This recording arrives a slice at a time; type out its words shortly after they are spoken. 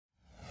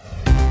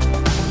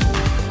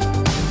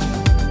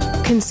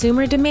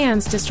Consumer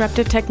demands,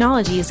 disruptive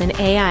technologies, and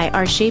AI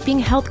are shaping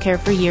healthcare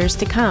for years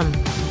to come.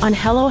 On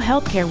Hello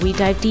Healthcare, we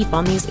dive deep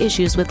on these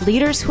issues with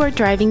leaders who are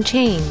driving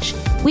change.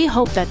 We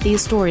hope that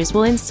these stories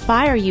will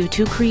inspire you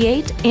to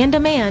create and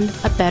demand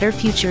a better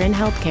future in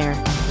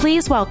healthcare.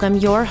 Please welcome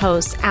your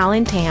host,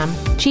 Alan Tam,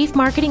 Chief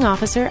Marketing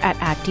Officer at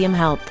Actium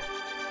Health.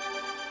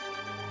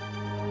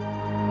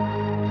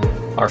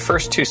 Our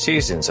first 2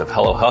 seasons of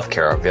Hello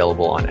Healthcare are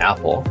available on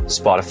Apple,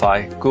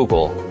 Spotify,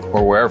 Google,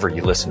 or wherever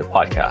you listen to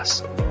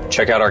podcasts.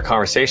 Check out our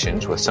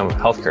conversations with some of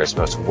healthcare's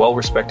most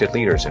well-respected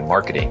leaders in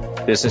marketing,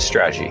 business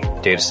strategy,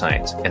 data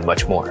science, and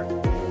much more.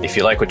 If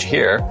you like what you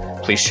hear,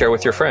 please share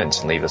with your friends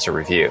and leave us a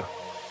review.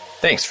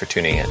 Thanks for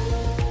tuning in.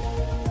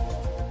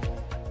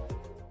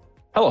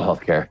 Hello,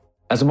 healthcare.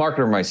 As a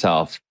marketer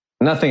myself,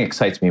 nothing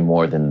excites me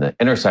more than the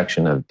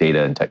intersection of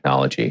data and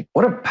technology.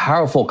 What a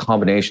powerful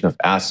combination of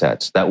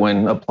assets that,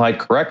 when applied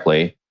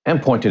correctly and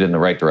pointed in the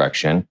right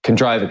direction, can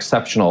drive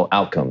exceptional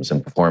outcomes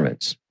and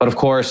performance. But of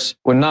course,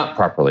 when not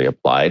properly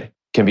applied,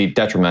 can be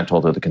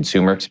detrimental to the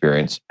consumer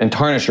experience and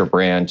tarnish your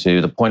brand to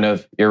the point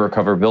of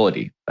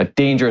irrecoverability. A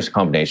dangerous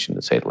combination,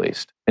 to say the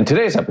least. In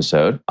today's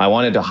episode, I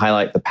wanted to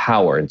highlight the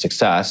power and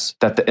success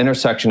that the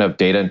intersection of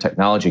data and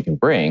technology can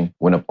bring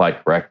when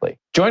applied correctly.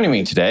 Joining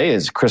me today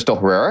is Cristal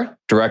Herrera,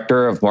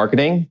 Director of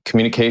Marketing,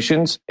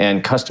 Communications,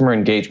 and Customer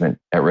Engagement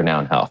at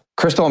Renown Health.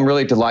 Cristal, I'm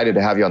really delighted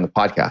to have you on the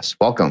podcast.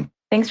 Welcome.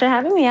 Thanks for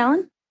having me,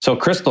 Alan. So,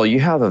 Cristal,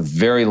 you have a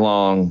very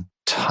long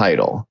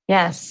title.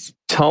 Yes.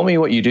 Tell me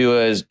what you do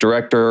as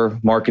Director,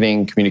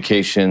 Marketing,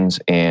 Communications,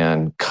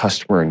 and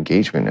Customer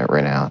Engagement at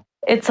Renown.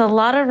 It's a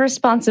lot of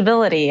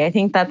responsibility. I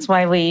think that's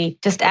why we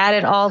just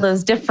added all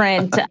those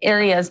different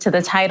areas to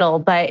the title,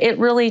 but it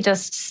really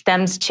just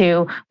stems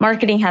to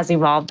marketing has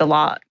evolved a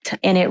lot,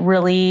 and it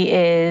really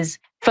is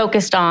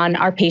focused on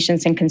our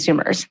patients and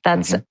consumers.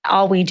 That's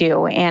all we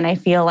do. And I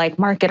feel like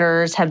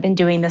marketers have been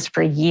doing this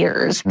for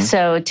years.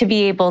 So to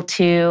be able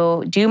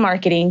to do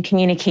marketing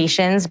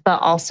communications,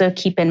 but also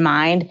keep in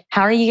mind,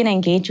 how are you going to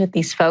engage with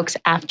these folks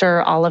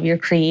after all of your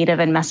creative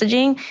and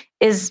messaging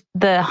is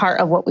the heart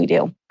of what we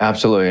do.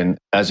 Absolutely. And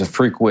as a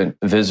frequent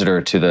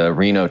visitor to the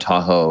Reno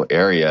Tahoe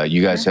area,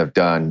 you guys have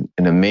done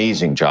an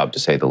amazing job, to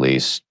say the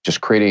least,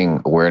 just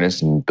creating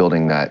awareness and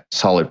building that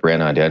solid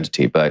brand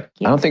identity. But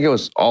I don't think it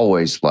was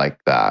always like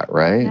that,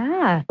 right?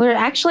 Yeah. We're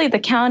actually the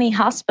county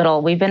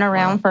hospital. We've been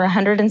around for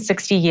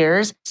 160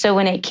 years. So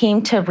when it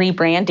came to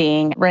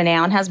rebranding,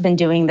 Renown has been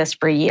doing this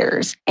for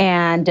years.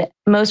 And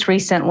most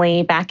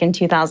recently, back in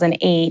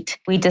 2008,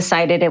 we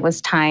decided it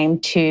was time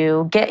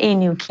to get a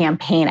new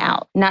campaign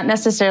out. Not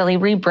necessarily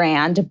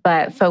rebrand,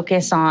 but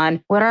focus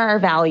on what are our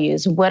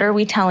values? What are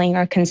we telling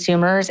our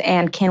consumers?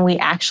 And can we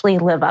actually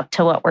live up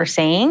to what we're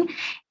saying?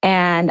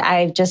 And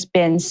I've just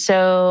been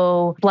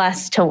so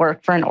blessed to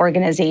work for an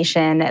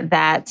organization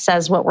that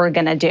says what we're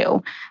going to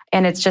do.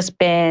 And it's just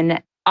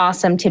been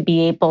awesome to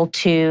be able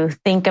to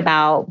think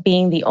about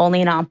being the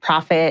only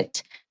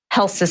nonprofit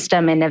health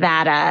system in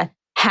Nevada.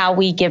 How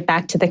we give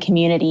back to the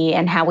community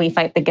and how we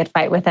fight the good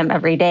fight with them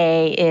every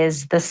day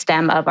is the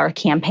stem of our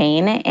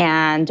campaign.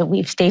 And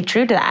we've stayed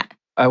true to that.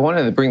 I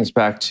wanted to bring this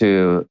back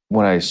to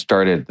what I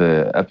started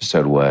the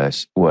episode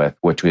with,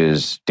 which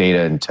was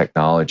data and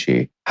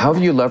technology. How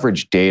have you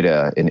leveraged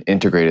data and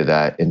integrated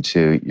that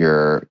into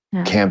your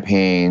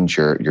campaigns,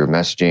 your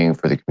messaging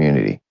for the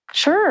community?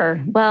 Sure.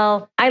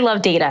 Well, I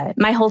love data.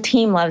 My whole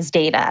team loves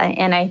data.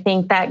 And I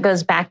think that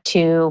goes back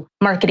to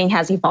marketing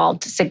has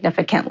evolved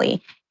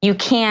significantly. You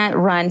can't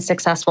run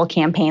successful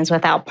campaigns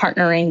without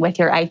partnering with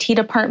your IT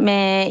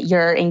department,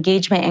 your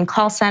engagement and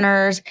call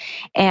centers.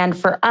 And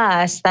for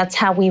us, that's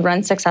how we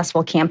run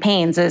successful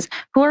campaigns is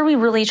who are we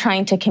really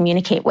trying to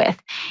communicate with?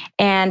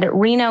 And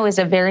Reno is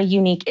a very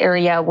unique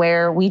area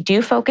where we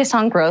do focus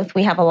on growth.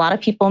 We have a lot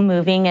of people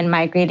moving and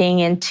migrating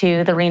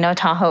into the Reno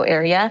Tahoe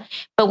area,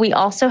 but we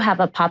also have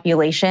a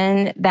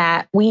population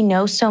that we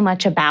know so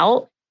much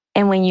about.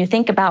 And when you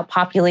think about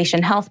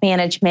population health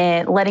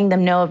management, letting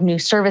them know of new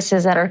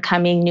services that are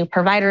coming, new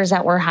providers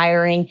that we're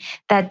hiring,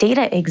 that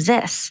data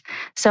exists.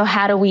 So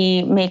how do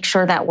we make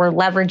sure that we're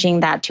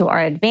leveraging that to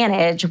our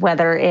advantage,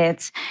 whether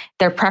it's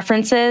their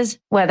preferences,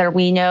 whether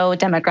we know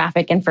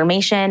demographic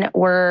information,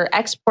 we're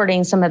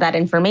exporting some of that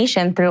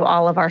information through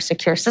all of our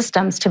secure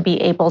systems to be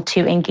able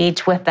to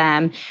engage with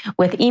them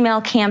with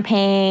email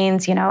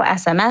campaigns,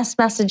 SMS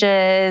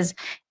messages,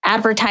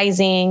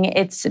 advertising.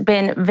 It's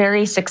been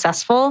very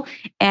successful,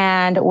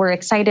 and we're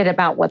excited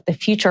about what the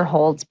future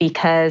holds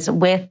because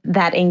with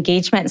that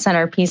engagement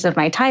center piece of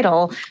my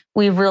title,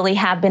 we really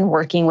have been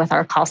working with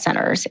our call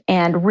centers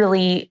and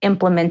really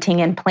implementing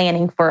and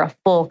planning for a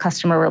full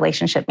customer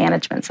relationship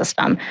management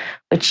system,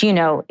 which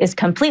is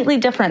completely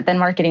different than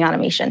marketing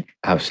automation.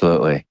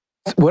 Absolutely.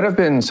 What have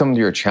been some of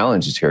your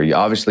challenges here?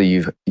 Obviously,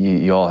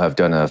 you all have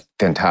done a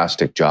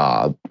fantastic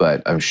job,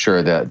 but I'm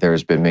sure that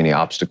there's been many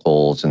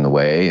obstacles in the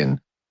way and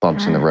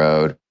bumps in the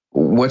road.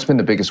 What's been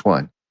the biggest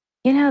one?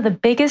 The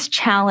biggest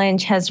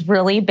challenge has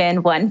really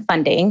been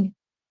funding.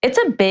 It's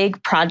a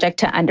big project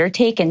to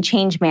undertake and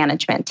change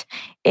management.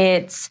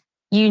 It's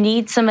you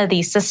need some of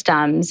these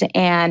systems,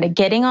 and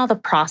getting all the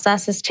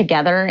processes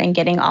together and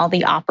getting all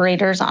the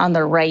operators on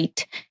the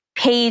right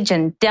page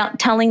and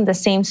telling the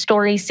same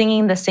story,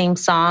 singing the same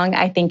song,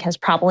 I think has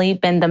probably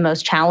been the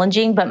most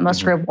challenging, but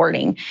most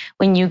rewarding.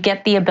 When you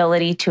get the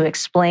ability to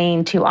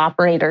explain to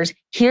operators,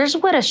 here's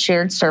what a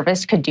shared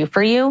service could do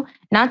for you,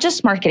 not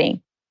just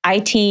marketing,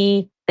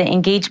 IT, the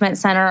engagement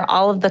center,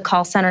 all of the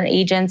call center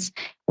agents.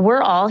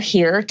 We're all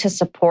here to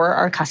support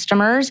our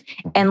customers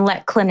and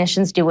let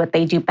clinicians do what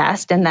they do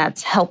best. And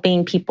that's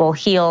helping people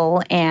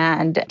heal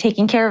and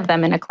taking care of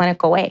them in a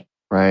clinical way.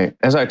 Right.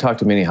 As I talk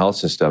to many health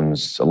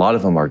systems, a lot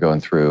of them are going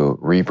through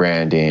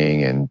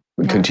rebranding and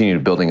continue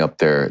building up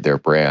their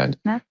brand.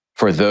 Yeah.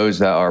 For those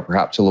that are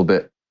perhaps a little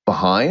bit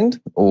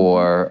behind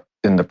or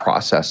in the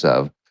process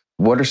of,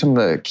 what are some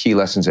of the key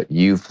lessons that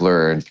you've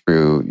learned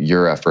through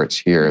your efforts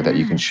here that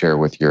you can share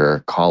with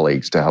your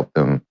colleagues to help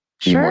them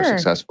be more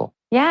successful?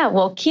 Yeah,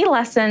 well, key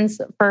lessons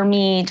for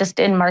me just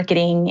in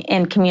marketing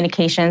and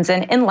communications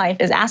and in life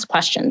is ask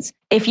questions.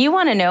 If you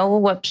want to know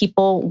what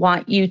people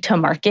want you to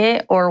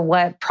market or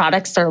what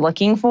products they're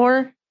looking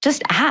for,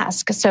 just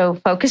ask. So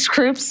focus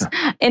groups,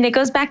 and it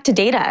goes back to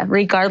data,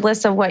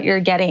 regardless of what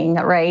you're getting,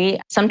 right?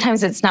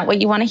 Sometimes it's not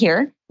what you want to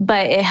hear,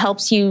 but it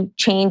helps you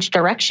change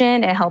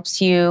direction. It helps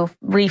you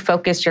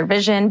refocus your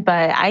vision.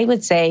 But I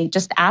would say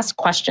just ask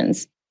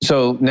questions.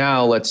 So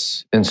now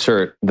let's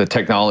insert the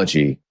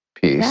technology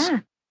piece.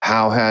 Yeah.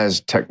 How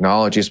has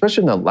technology,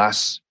 especially in the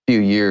last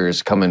few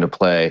years, come into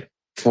play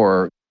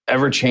for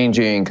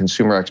ever-changing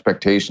consumer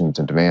expectations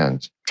and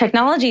demands?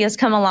 Technology has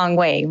come a long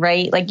way,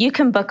 right? Like you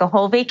can book a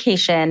whole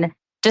vacation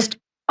just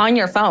on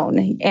your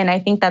phone. And I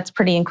think that's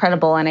pretty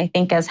incredible. And I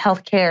think as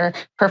healthcare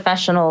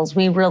professionals,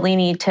 we really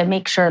need to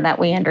make sure that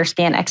we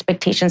understand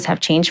expectations have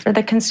changed for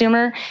the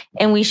consumer.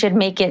 And we should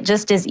make it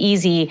just as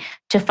easy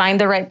to find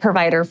the right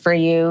provider for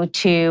you,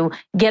 to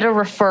get a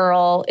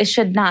referral. It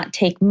should not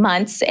take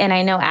months. And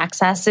I know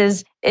access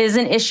is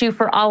an issue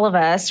for all of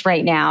us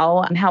right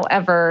now.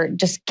 However,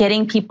 just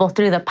getting people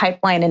through the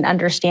pipeline and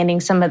understanding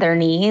some of their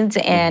needs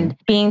and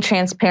being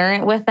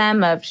transparent with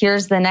them of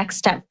here's the next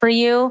step for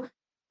you,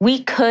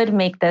 we could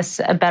make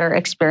this a better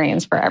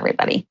experience for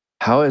everybody.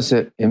 How has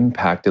it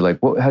impacted? Like,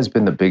 what has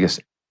been the biggest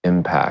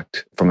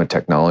impact from a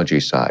technology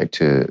side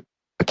to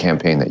a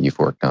campaign that you've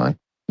worked on?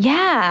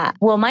 Yeah.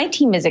 Well, my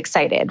team is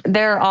excited.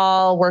 They're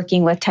all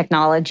working with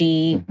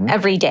technology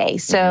every day.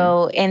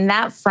 So in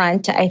that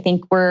front, I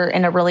think we're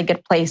in a really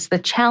good place. The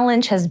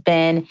challenge has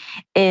been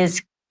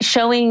is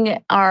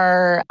showing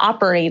our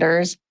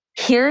operators,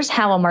 here's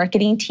how a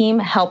marketing team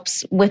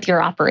helps with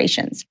your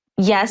operations.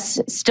 Yes,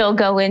 still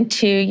go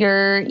into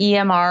your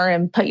EMR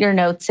and put your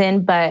notes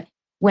in, but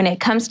when it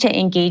comes to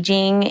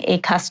engaging a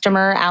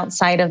customer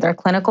outside of their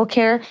clinical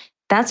care,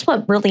 that's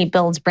what really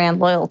builds brand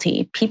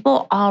loyalty.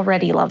 People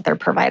already love their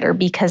provider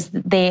because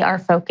they are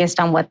focused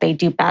on what they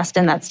do best,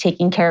 and that's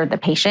taking care of the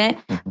patient.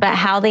 But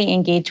how they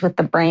engage with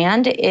the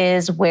brand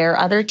is where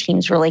other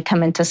teams really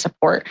come into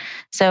support.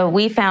 So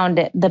we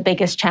found the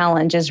biggest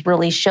challenge is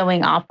really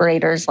showing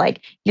operators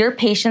like your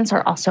patients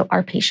are also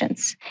our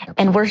patients,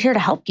 and we're here to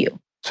help you.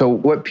 So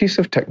what piece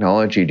of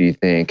technology do you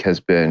think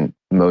has been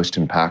most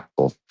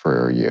impactful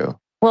for you?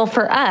 Well,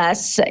 for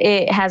us,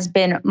 it has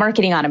been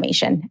marketing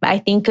automation. I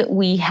think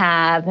we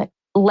have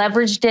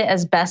leveraged it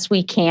as best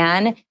we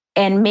can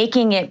and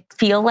making it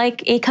feel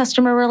like a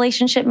customer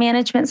relationship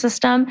management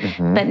system.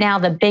 But now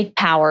the big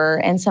power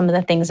and some of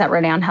the things that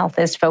Renown Health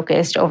is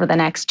focused over the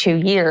next 2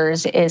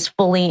 years is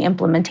fully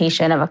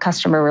implementation of a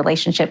customer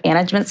relationship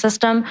management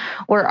system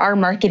where our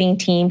marketing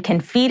team can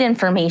feed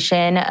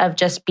information of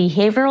just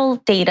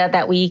behavioral data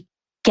that we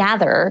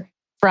gather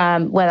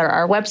from whether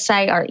our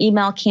website, our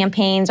email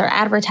campaigns, our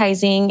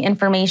advertising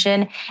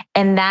information,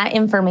 and that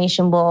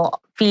information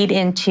will feed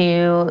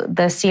into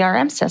the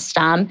CRM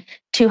system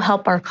to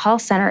help our call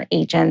center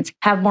agents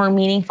have more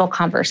meaningful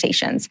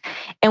conversations.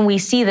 And we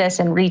see this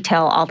in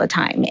retail all the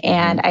time.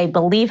 And I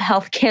believe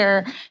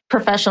healthcare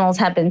professionals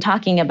have been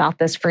talking about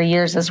this for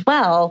years as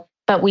well,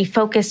 but we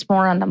focus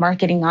more on the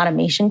marketing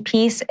automation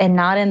piece and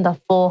not in the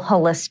full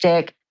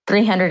holistic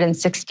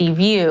 360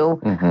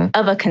 view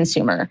of a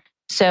consumer.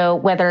 So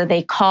whether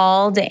they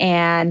called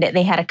and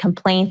they had a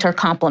complaint or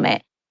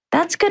compliment,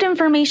 that's good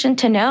information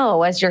to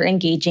know as you're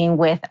engaging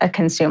with a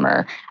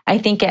consumer. I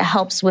think it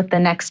helps with the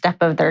next step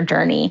of their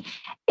journey.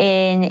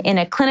 In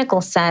a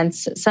clinical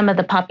sense, some of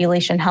the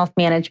population health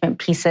management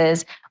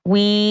pieces,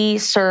 we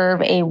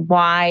serve a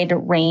wide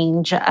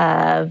range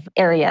of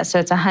areas. So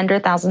it's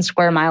 100,000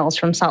 square miles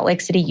from Salt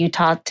Lake City,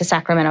 Utah to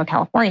Sacramento,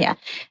 California.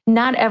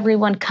 Not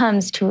everyone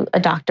comes to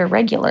a doctor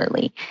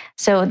regularly.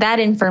 So that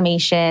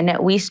information,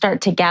 we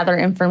start to gather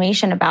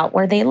information about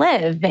where they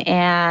live.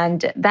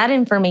 And that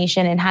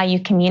information and how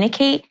you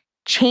communicate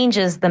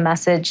changes the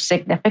message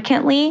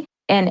significantly.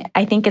 And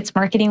I think it's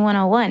marketing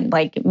 101,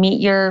 like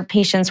meet your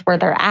patients where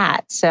they're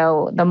at.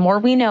 So the more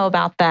we know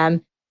about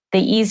them, the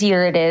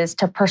easier it is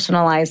to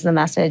personalize the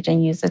message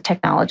and use the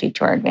technology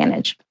to our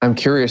advantage. I'm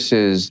curious,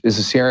 is the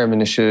CRM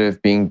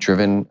initiative being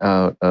driven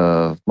out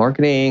of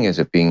marketing? Is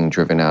it being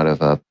driven out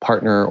of a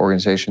partner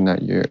organization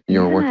that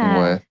you're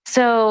working with?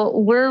 So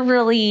we're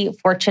really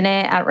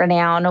fortunate at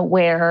Renown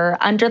where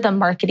under the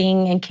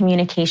marketing and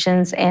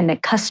communications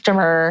and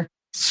customer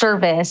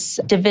service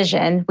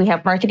division, we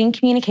have marketing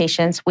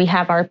communications, we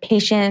have our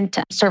patient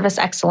service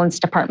excellence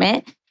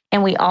department,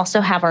 and we also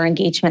have our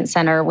engagement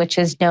center, which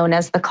is known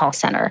as the call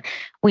center.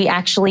 We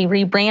actually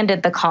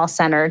rebranded the call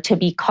center to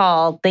be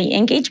called the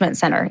engagement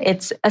center.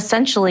 It's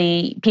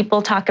essentially,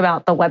 people talk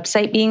about the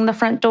website being the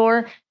front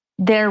door.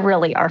 They're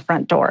really our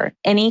front door.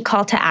 Any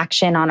call to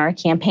action on our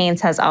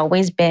campaigns has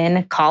always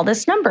been call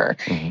this number.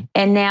 Mm-hmm.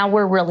 And now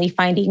we're really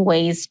finding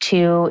ways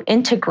to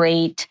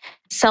integrate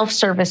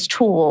self-service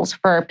tools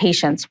for our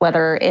patients,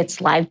 whether it's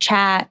live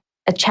chat,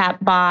 a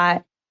chat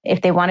bot,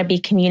 if they want to be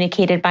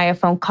communicated by a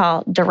phone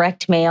call,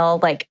 direct mail.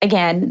 Like,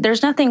 again,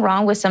 there's nothing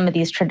wrong with some of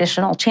these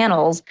traditional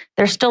channels.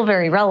 They're still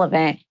very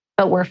relevant,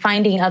 but we're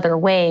finding other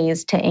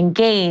ways to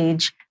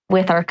engage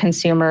with our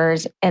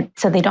consumers, and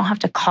so they don't have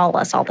to call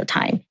us all the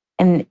time.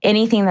 And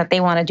anything that they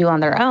want to do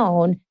on their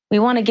own, we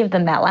want to give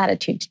them that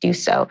latitude to do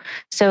so.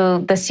 So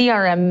the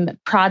CRM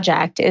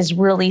project is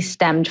really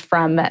stemmed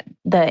from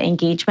the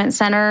engagement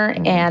center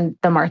and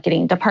the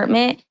marketing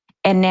department.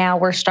 And now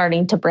we're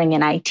starting to bring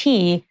in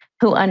IT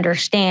who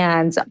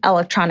understands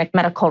electronic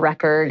medical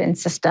record and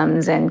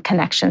systems and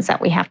connections that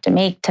we have to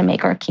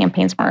make our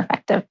campaigns more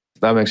effective.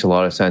 That makes a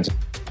lot of sense.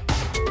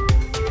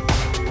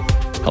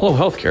 Hello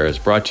Healthcare is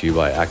brought to you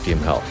by Actium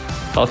Health.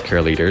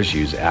 Healthcare leaders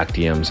use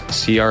Actium's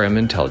CRM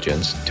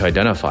intelligence to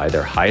identify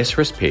their highest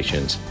risk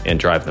patients and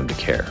drive them to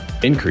care.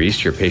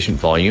 Increase your patient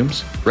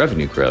volumes,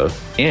 revenue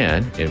growth,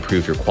 and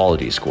improve your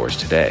quality scores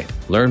today.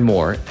 Learn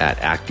more at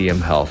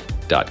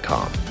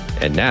actiumhealth.com.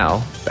 And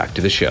now, back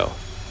to the show.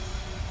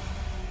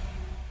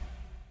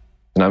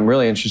 And I'm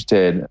really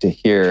interested to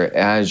hear,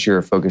 as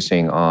you're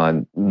focusing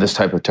on this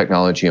type of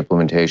technology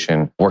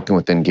implementation, working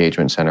with the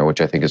Engagement Center, which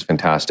I think is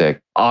fantastic.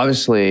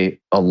 Obviously,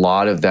 a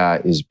lot of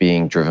that is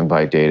being driven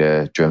by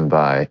data, driven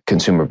by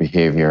consumer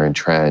behavior and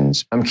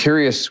trends. I'm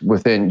curious,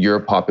 within your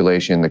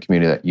population, the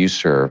community that you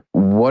serve,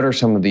 what are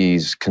some of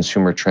these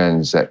consumer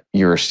trends that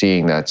you're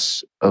seeing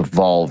that's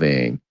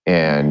evolving?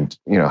 And,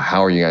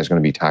 how are you guys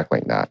going to be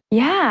tackling that?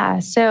 Yeah.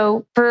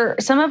 So for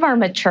some of our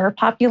mature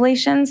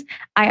populations,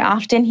 I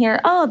often hear,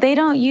 oh, they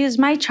don't use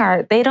my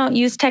chart. They don't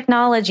use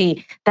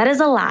technology. That is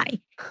a lie.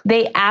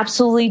 They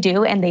absolutely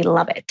do, and they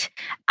love it.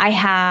 I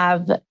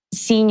have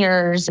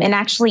seniors, and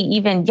actually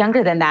even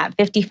younger than that,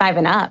 55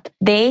 and up,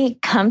 they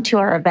come to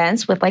our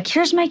events with like,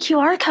 here's my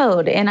QR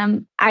code.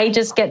 And I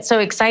just get so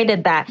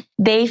excited that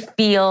they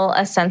feel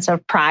a sense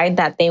of pride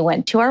that they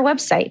went to our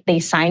website, they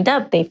signed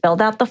up, they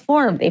filled out the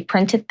form, they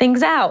printed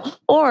things out,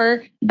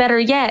 or better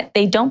yet,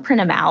 they don't print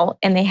them out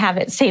and they have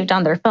it saved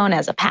on their phone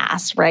as a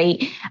pass,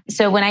 right?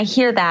 So when I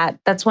hear that,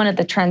 that's one of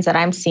the trends that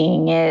I'm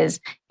seeing is,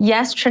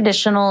 yes,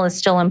 traditional is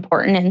still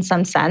important in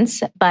some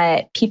sense,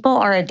 but people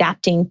are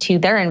adapting to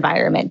their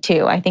environment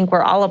too. I think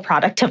we're all a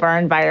product of our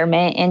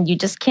environment and you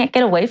just can't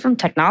get away from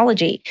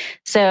technology.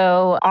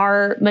 So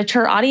our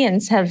mature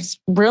audience has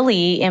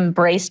really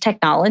embraced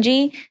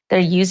technology. They're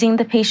using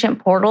the patient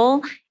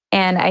portal.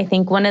 And I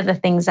think one of the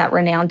things that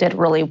Renown did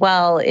really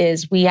well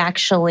is we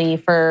actually,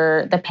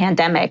 for the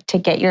pandemic, to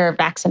get your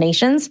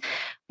vaccinations,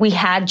 we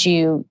had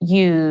you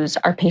use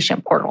our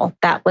patient portal.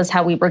 That was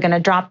how we were going to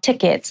drop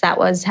tickets. That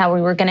was how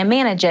we were going to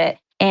manage it.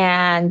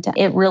 And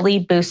it really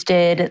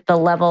boosted the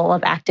level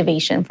of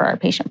activation for our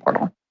patient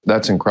portal.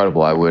 That's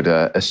incredible. I would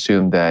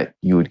assume that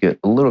you would get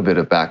a little bit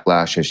of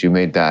backlash as you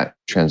made that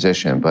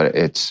transition, but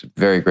it's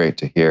very great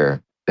to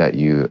hear that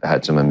you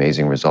had some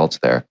amazing results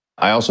there.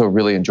 I also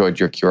really enjoyed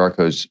your QR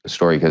codes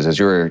story because as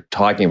you were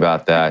talking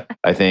about that,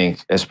 I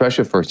think,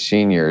 especially for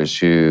seniors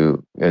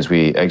who, as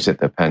we exit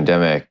the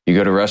pandemic, you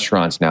go to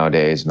restaurants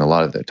nowadays and a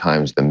lot of the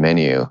times the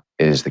menu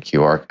is the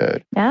QR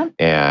code. Yeah.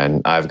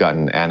 And I've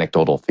gotten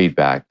anecdotal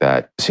feedback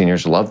that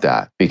seniors love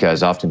that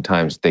because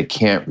oftentimes they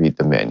can't read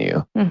the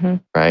menu,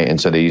 right? And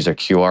so they use a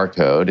QR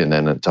code and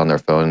then it's on their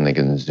phone and they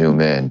can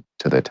zoom in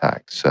to the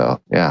text. So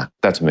yeah,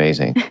 that's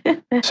amazing.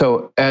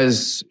 So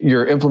as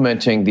you're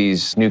implementing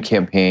these new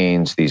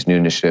campaigns, these new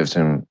initiatives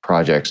and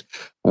projects,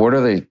 what are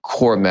the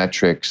core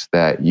metrics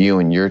that you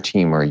and your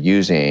team are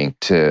using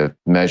to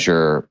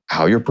measure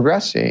how you're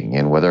progressing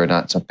and whether or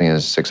not something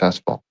is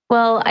successful?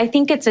 Well, I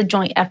think it's a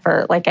joint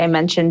effort, like I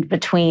mentioned,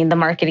 between the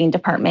marketing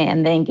department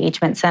and the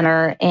engagement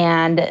center.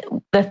 And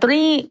the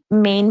three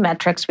main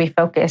metrics we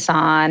focus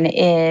on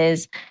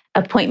is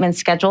appointments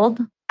scheduled,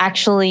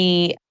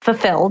 actually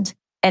fulfilled,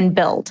 and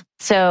billed.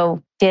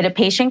 So did a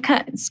patient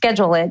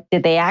schedule it?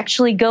 Did they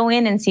actually go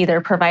in and see their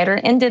provider?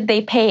 And did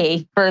they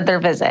pay for their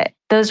visit?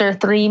 Those are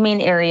three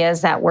main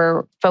areas that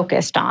we're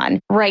focused on.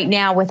 Right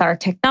now with our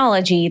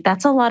technology,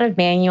 that's a lot of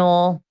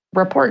manual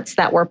reports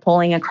that we're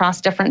pulling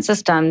across different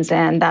systems.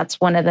 And that's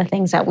one of the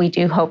things that we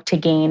do hope to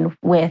gain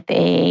with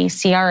a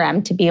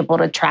CRM to be able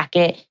to track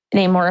it in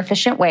a more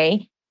efficient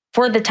way.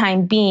 for the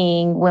time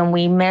being, when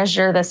we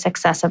measure the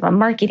success of a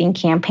marketing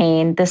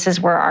campaign, this is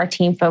where our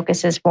team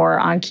focuses more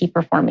on key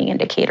performing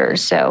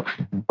indicators. So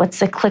what's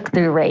the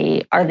click-through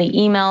rate? Are the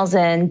emails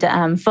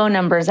and phone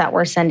numbers that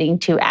we're sending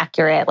to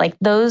accurate? Like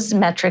those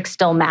metrics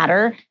still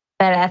matter.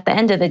 But at the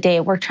end of the day,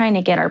 we're trying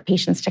to get our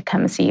patients to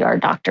come see our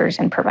doctors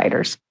and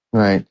providers.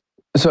 Right.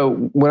 So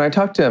when I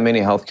talk to many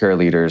healthcare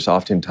leaders,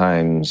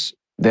 oftentimes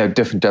they have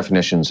different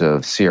definitions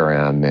of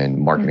CRM and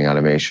marketing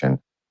automation.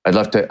 I'd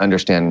love to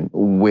understand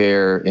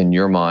where in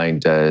your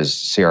mind does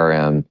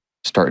CRM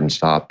start and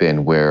stop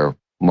and where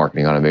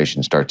marketing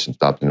automation starts and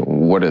stops, and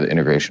what are the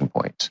integration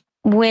points?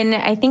 When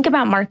I think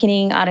about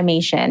marketing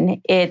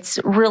automation, it's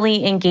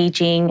really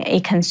engaging a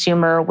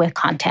consumer with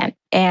content.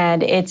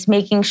 And it's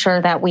making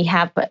sure that we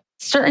have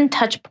certain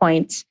touch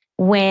points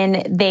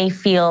when they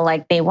feel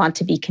like they want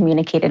to be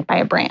communicated by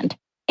a brand.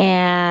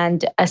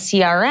 And a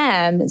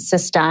CRM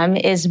system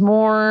is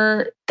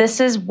more, this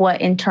is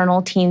what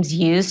internal teams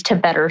use to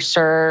better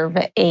serve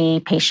a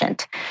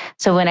patient.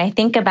 So when I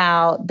think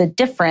about the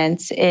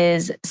difference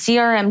is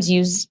CRM's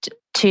used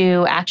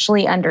to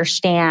actually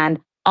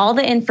understand all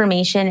the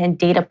information and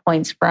data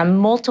points from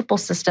multiple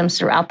systems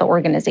throughout the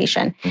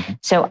organization.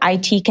 So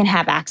IT can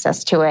have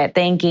access to it,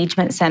 the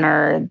engagement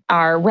center,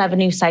 our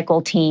revenue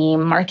cycle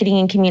team, marketing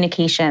and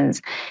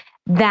communications.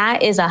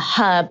 That is a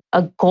hub,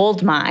 a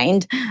gold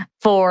mine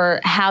for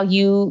how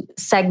you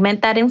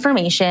segment that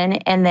information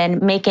and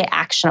then make it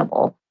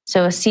actionable.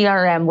 So a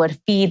CRM would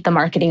feed the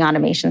marketing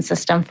automation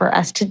system for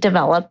us to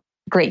develop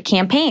great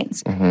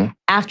campaigns.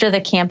 After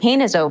the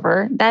campaign is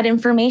over, that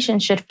information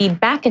should feed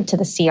back into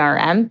the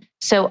CRM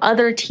so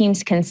other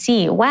teams can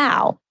see,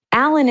 wow,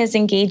 Alan is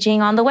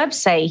engaging on the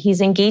website. He's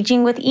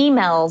engaging with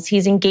emails.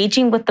 He's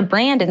engaging with the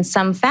brand in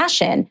some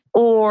fashion.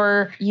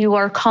 Or you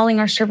are calling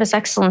our service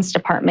excellence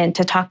department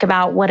to talk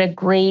about what a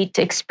great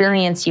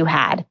experience you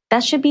had.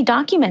 That should be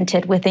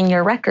documented within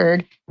your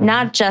record,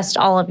 not just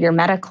all of your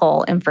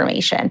medical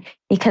information.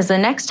 Because the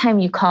next time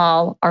you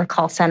call our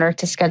call center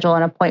to schedule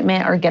an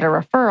appointment or get a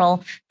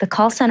referral, the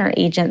call center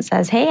agent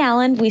says, hey,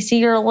 Alan, we see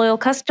you're a loyal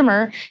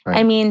customer. Right.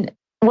 I mean,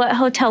 what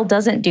hotel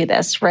doesn't do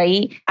this,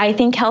 right? I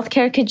think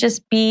healthcare could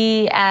just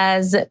be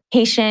as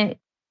patient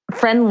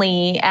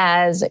friendly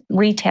as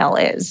retail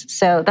is.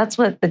 So that's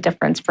what the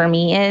difference for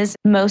me is.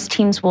 Most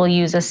teams will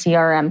use a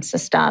CRM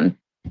system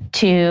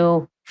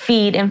to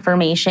feed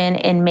information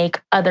and make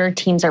other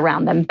teams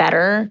around them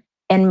better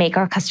and make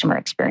our customer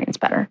experience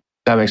better.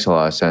 That makes a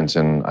lot of sense.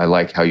 And I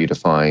like how you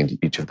defined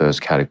each of those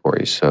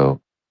categories. So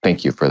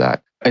thank you for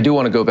that. I do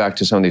want to go back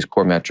to some of these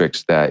core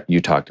metrics that you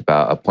talked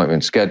about: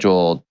 appointment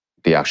scheduled,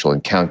 the actual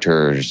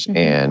encounters,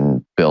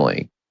 and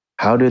billing.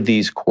 How do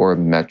these core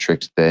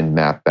metrics then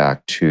map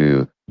back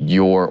to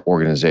your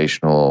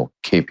organizational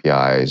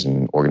KPIs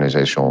and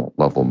organizational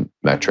level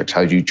metrics?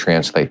 How do you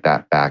translate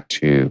that back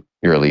to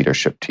your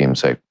leadership team?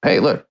 Say, hey,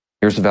 look,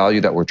 here's the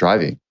value that we're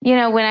driving. You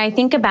know, when I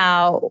think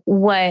about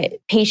what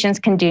patients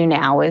can do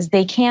now is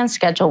they can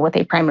schedule with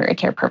a primary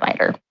care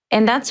provider.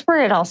 And that's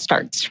where it all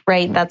starts,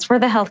 right? That's where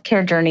the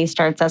healthcare journey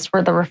starts. That's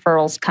where the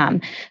referrals come.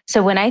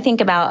 So when I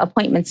think about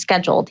appointments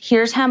scheduled,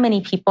 here's how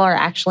many people are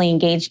actually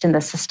engaged in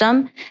the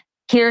system.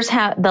 Here's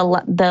how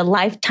the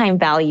lifetime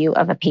value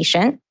of a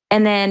patient.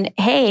 And then,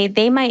 hey,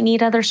 they might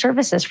need other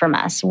services from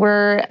us.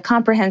 We're a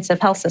comprehensive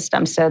health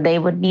system. So they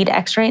would need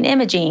x-ray and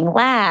imaging,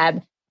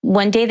 lab.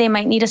 One day they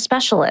might need a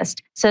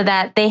specialist so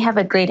that they have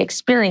a great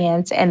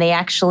experience and they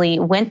actually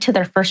went to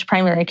their first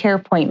primary care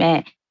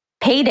appointment,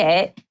 paid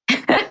it.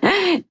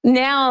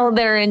 Now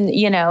they're in,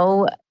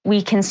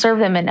 we can serve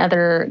them in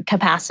other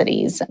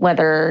capacities,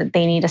 whether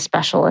they need a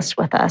specialist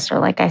with us or,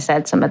 like I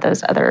said, some of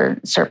those other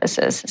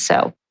services.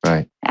 So,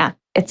 right. Yeah,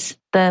 it's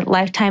the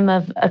lifetime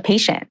of a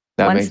patient.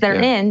 Once they're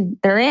in,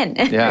 they're in.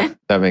 Yeah,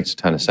 that makes a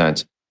ton of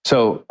sense.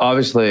 So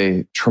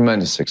obviously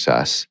tremendous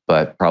success,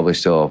 but probably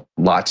still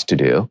lots to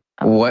do.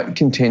 What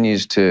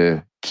continues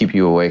to keep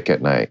you awake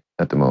at night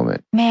at the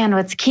moment? Man,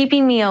 what's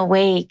keeping me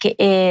awake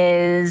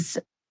is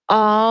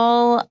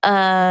all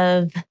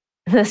of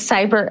the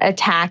cyber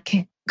attack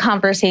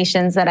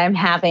conversations that I'm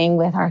having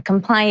with our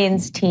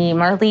compliance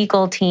team, our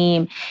legal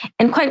team.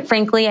 And quite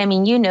frankly, I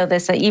mean, you know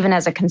this, even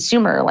as a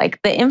consumer,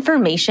 like the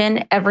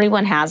information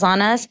everyone has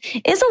on us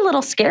is a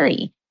little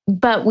scary.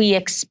 But we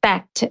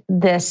expect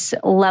this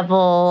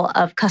level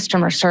of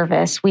customer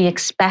service. We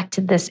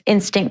expect this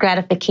instant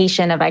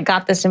gratification of, I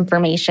got this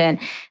information,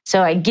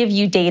 so I give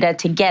you data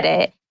to get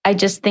it. I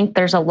just think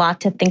there's a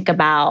lot to think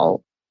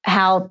about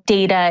how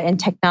data and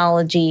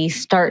technology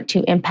start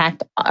to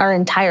impact our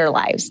entire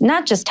lives,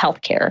 not just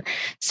healthcare.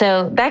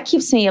 So that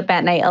keeps me up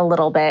at night a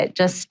little bit,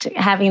 just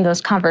having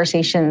those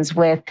conversations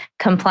with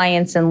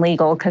compliance and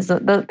legal, because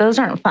those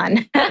aren't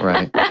fun.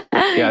 Right.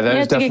 Yeah, that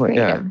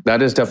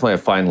is definitely a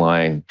fine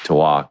line to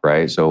walk,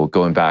 right? So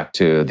going back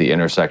to the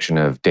intersection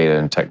of data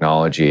and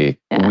technology,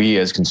 we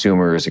as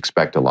consumers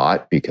expect a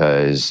lot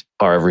because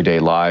our everyday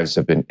lives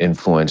have been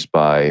influenced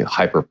by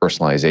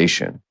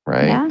hyper-personalization,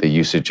 right? Yeah. The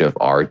usage of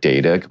our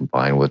data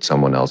combined with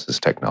someone else's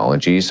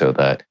technology so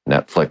that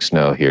Netflix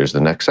know, here's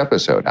the next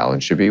episode Alan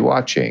should be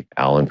watching.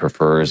 Alan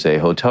prefers a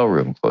hotel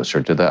room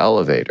closer to the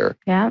elevator.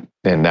 Yeah.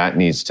 And that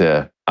needs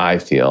to, I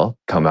feel,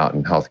 come out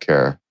in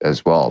healthcare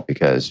as well,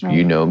 because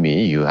you know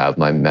me, you have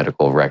my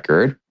medical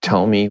record.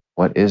 Tell me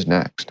what is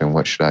next and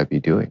what should I be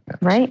doing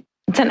next? Right.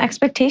 It's an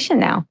expectation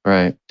now.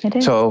 Right. It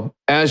is. So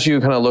as you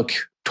kind of look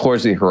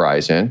towards the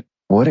horizon,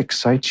 what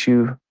excites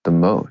you the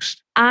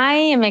most? I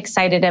am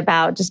excited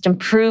about just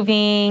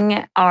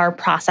improving our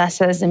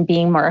processes and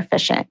being more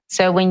efficient.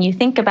 So when you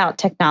think about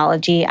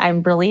technology,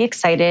 I'm really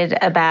excited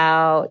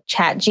about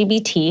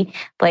ChatGPT.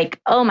 Like,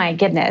 oh my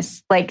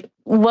goodness, like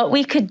what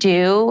we could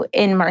do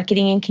in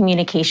marketing and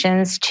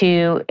communications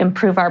to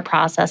improve our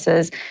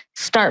processes,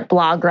 start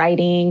blog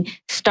writing,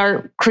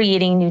 start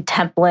creating new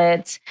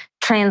templates,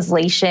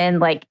 translation.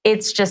 Like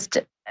it's just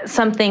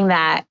something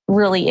that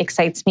really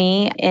excites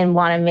me and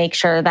want to make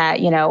sure that,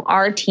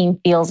 our team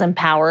feels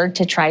empowered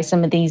to try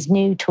some of these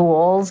new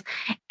tools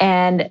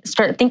and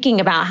start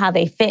thinking about how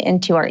they fit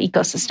into our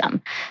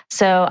ecosystem.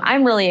 So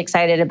I'm really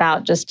excited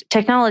about just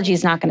technology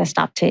is not going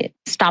to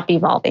stop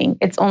evolving.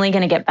 It's only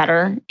going to get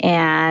better.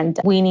 And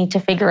we need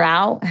to figure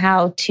out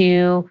how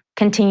to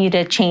continue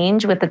to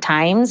change with the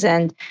times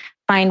and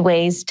find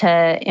ways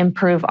to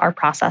improve our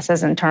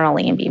processes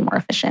internally and be more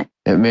efficient.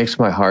 It makes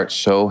my heart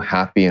so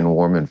happy and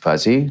warm and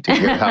fuzzy to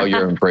hear how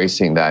you're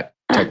embracing that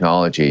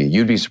technology.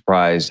 You'd be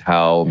surprised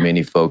how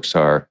many folks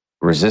are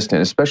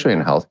resistant, especially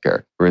in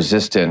healthcare,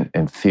 resistant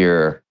and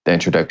fear the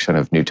introduction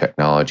of new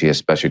technology,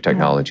 especially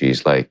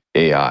technologies like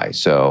AI.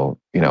 So,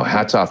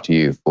 hats off to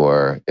you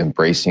for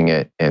embracing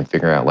it and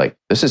figuring out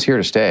this is here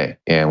to stay.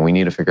 And we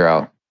need to figure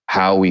out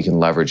how we can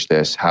leverage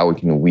this, how we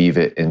can weave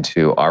it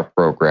into our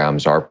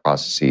programs, our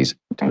processes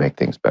to make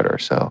things better.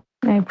 So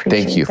I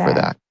appreciate thank you for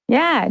that.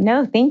 Yeah,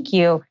 no, thank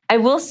you. I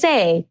will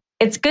say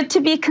it's good to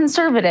be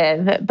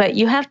conservative, but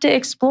you have to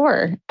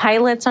explore.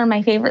 Pilots are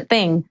my favorite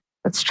thing.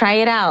 Let's try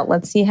it out.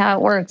 Let's see how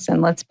it works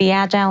and let's be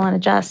agile and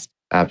adjust.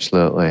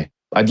 Absolutely.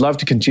 I'd love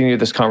to continue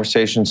this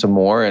conversation some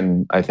more.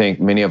 And I think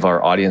many of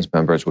our audience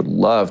members would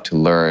love to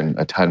learn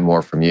a ton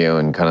more from you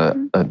and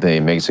kind of the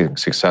amazing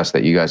success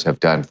that you guys have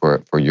done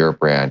for your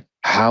brand.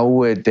 How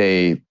would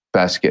they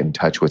best get in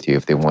touch with you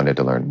if they wanted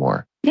to learn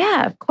more?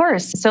 Yeah, of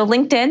course. So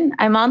LinkedIn,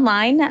 I'm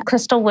online,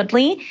 Cristal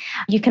Woodley.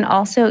 You can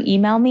also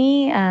email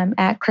me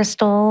at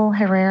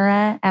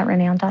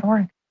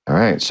cristalherrera@renown.org. All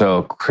right.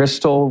 So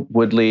Cristal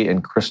Woodley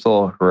and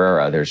Cristal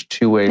Herrera, there's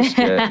two ways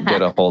to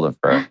get a hold of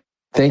her.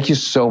 Thank you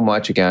so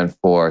much again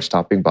for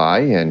stopping by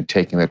and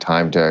taking the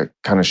time to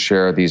kind of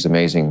share these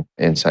amazing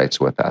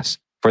insights with us.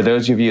 For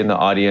those of you in the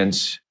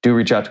audience, do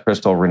reach out to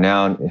Cristal.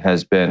 Renown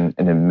has been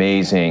an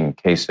amazing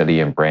case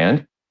study and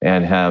brand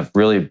and have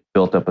really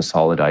built up a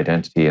solid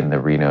identity in the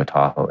Reno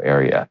Tahoe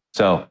area.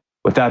 So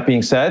with that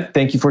being said,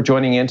 thank you for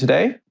joining in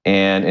today.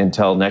 And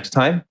until next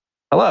time,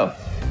 hello.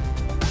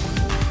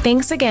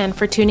 Thanks again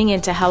for tuning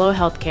in to Hello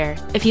Healthcare.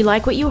 If you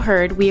like what you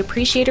heard, we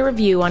appreciate a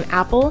review on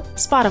Apple,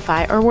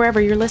 Spotify, or wherever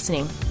you're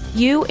listening.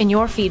 You and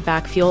your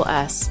feedback fuel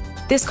us.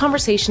 This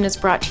conversation is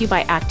brought to you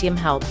by Actium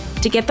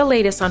Health. To get the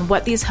latest on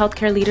what these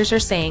healthcare leaders are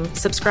saying,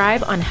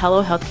 subscribe on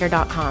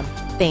HelloHealthcare.com.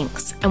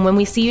 Thanks. And when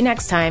we see you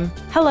next time,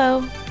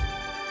 hello.